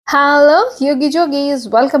Hello, Yogi Jogis.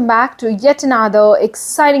 Welcome back to yet another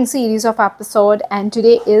exciting series of episode. And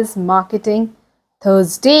today is Marketing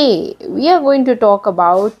Thursday. We are going to talk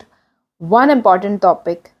about one important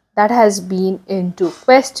topic that has been into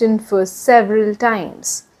question for several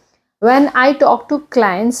times. When I talk to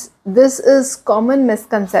clients, this is common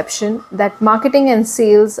misconception that marketing and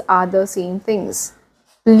sales are the same things.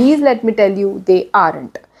 Please let me tell you they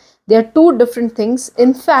aren't. They are two different things.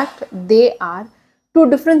 In fact, they are two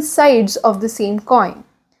different sides of the same coin.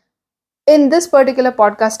 In this particular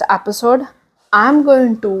podcast episode, I'm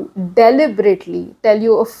going to deliberately tell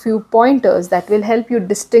you a few pointers that will help you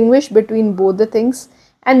distinguish between both the things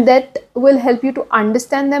and that will help you to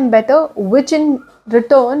understand them better, which in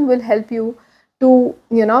return will help you to,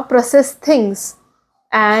 process things.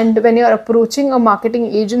 And when you're approaching a marketing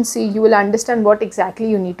agency, you will understand what exactly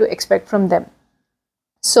you need to expect from them.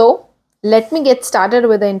 So, let me get started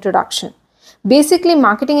with the introduction. Basically,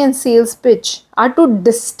 marketing and sales pitch are two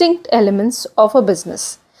distinct elements of a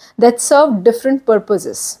business that serve different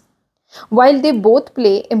purposes. While they both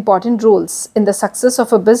play important roles in the success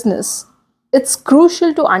of a business, it's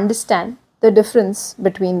crucial to understand the difference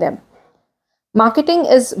between them. Marketing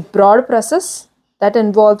is broad process that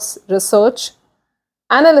involves research,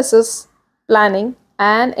 analysis, planning,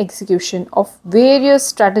 and execution of various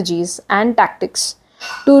strategies and tactics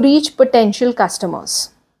to reach potential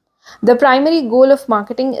customers. The primary goal of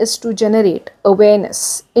marketing is to generate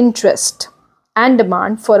awareness, interest, and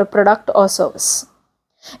demand for a product or service.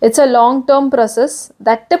 It's a long term process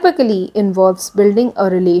that typically involves building a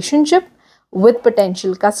relationship with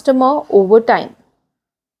potential customer over time.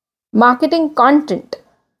 Marketing content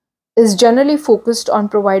is generally focused on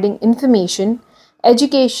providing information,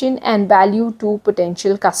 education, and value to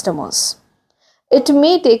potential customers. It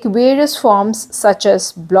may take various forms such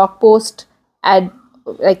as blog post, ad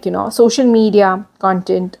social media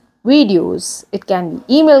content, videos, it can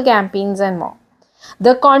be email campaigns and more.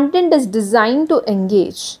 The content is designed to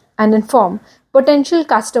engage and inform potential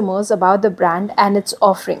customers about the brand and its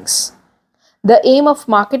offerings. The aim of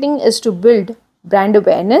marketing is to build brand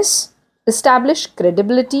awareness, establish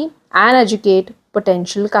credibility, and educate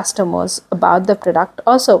potential customers about the product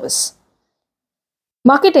or service.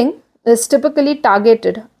 Marketing is typically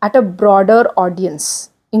targeted at a broader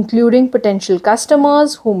audience, including potential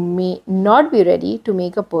customers who may not be ready to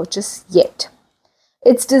make a purchase yet.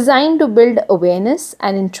 It's designed to build awareness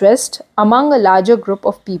and interest among a larger group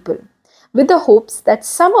of people, with the hopes that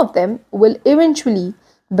some of them will eventually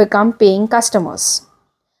become paying customers.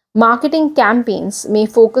 Marketing campaigns may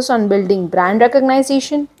focus on building brand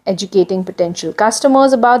recognition, educating potential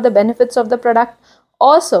customers about the benefits of the product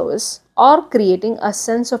or service, or creating a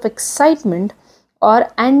sense of excitement or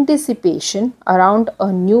anticipation around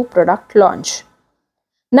a new product launch.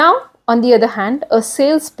 Now, on the other hand, a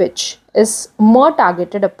sales pitch is a more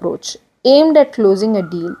targeted approach aimed at closing a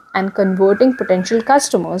deal and converting potential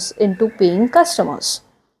customers into paying customers.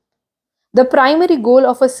 The primary goal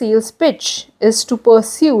of a sales pitch is to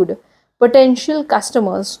persuade potential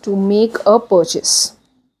customers to make a purchase.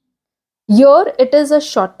 Here, it is a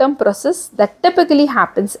short term process that typically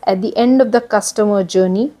happens at the end of the customer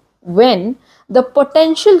journey when the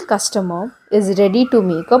potential customer is ready to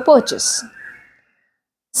make a purchase.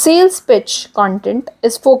 Sales pitch content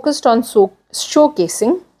is focused on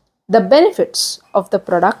showcasing the benefits of the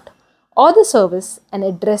product or the service and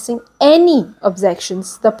addressing any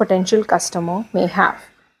objections the potential customer may have.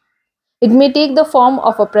 It may take the form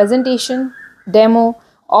of a presentation, demo,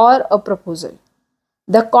 or a proposal.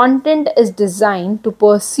 The content is designed to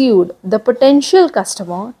persuade the potential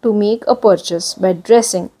customer to make a purchase by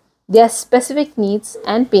addressing their specific needs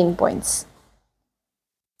and pain points.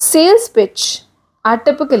 Sales pitch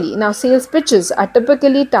Sales pitches are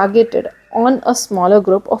typically targeted on a smaller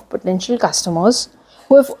group of potential customers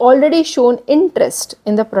who have already shown interest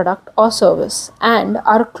in the product or service and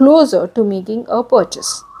are closer to making a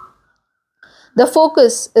purchase. The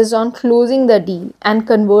focus is on closing the deal and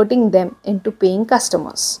converting them into paying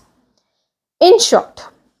customers. In short,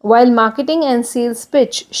 while marketing and sales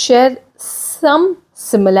pitch share some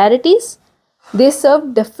similarities, they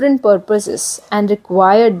serve different purposes and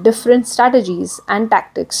require different strategies and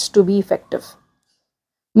tactics to be effective.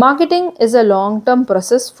 Marketing is a long term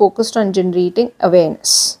process focused on generating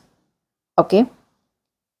awareness, okay,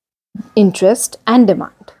 interest, and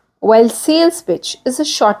demand, while sales pitch is a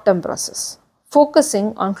short term process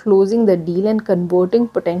focusing on closing the deal and converting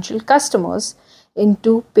potential customers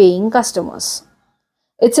into paying customers.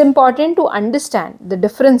 It's important to understand the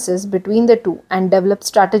differences between the two and develop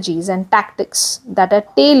strategies and tactics that are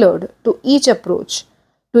tailored to each approach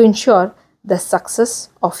to ensure the success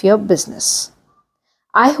of your business.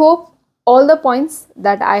 I hope all the points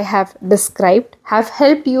that I have described have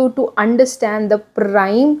helped you to understand the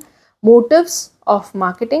prime motives of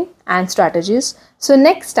marketing and strategies. So,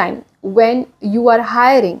 next time when you are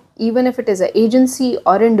hiring, even if it is an agency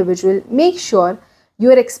or individual, make sure you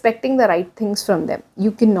are expecting the right things from them.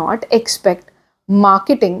 You cannot expect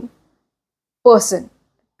marketing person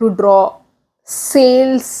to draw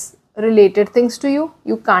sales related things to you.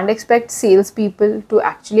 You can't expect salespeople to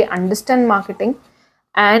actually understand marketing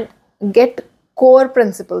and get core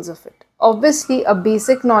principles of it. Obviously, a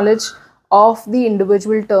basic knowledge of the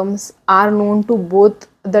individual terms are known to both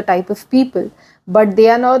the type of people, but they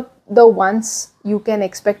are not the ones you can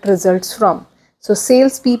expect results from. So,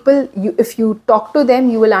 salespeople, if you talk to them,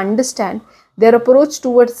 you will understand their approach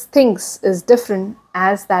towards things is different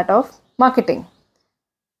as that of marketing.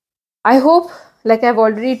 I hope, like I've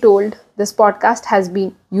already told, this podcast has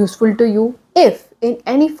been useful to you. If in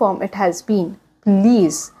any form it has been,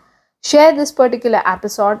 please share this particular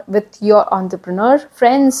episode with your entrepreneur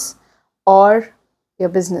friends or your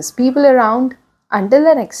business people around. Until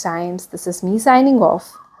the next time, this is me signing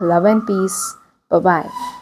off. Love and peace. Bye bye.